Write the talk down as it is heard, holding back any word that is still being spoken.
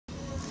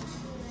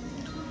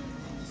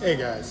Hey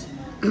guys,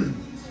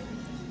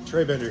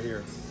 Trey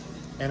here,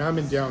 and I'm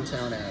in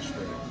downtown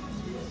Asheville,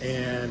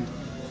 and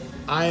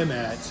I am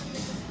at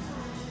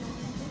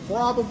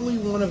probably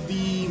one of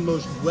the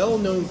most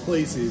well-known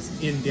places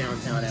in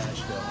downtown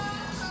Asheville,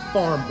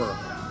 Farm Burger.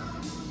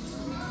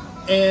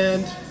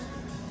 And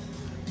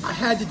I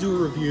had to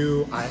do a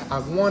review. I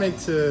wanted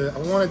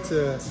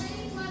to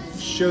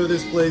show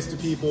this place to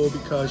people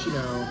because, you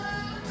know,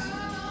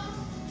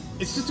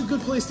 it's just a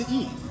good place to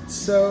eat.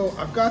 So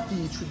I've got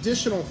the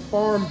traditional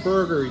farm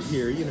burger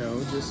here, you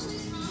know, just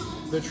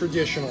the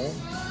traditional,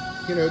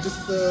 you know,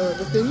 just the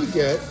thing you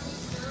get.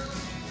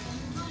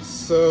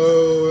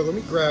 So let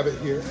me grab it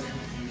here.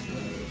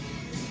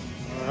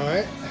 All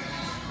right.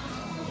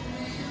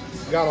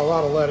 Got a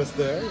lot of lettuce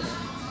there.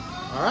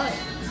 All right.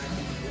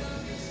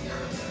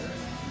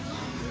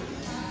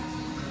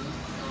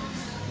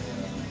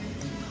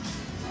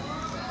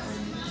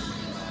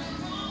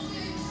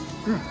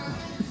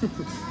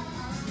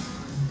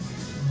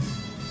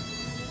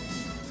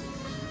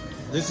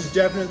 This is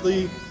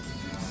definitely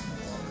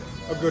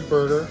a good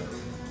burger.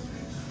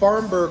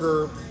 Farm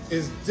Burger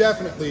is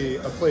definitely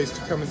a place to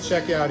come and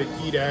check out and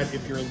eat at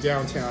if you're in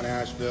downtown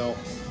Asheville.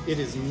 It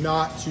is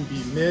not to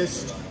be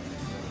missed.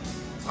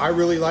 I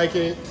really like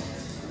it.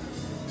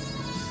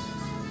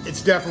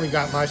 It's definitely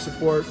got my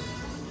support.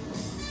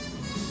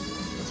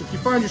 So if you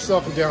find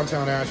yourself in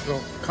downtown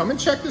Asheville, come and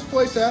check this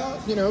place out,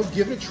 you know,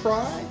 give it a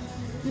try,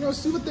 you know,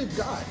 see what they've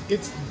got.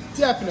 It's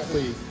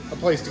definitely a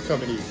place to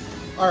come and eat.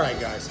 All right,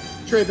 guys.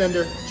 Trey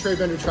Bender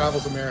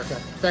Travels America.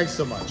 Thanks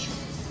so much.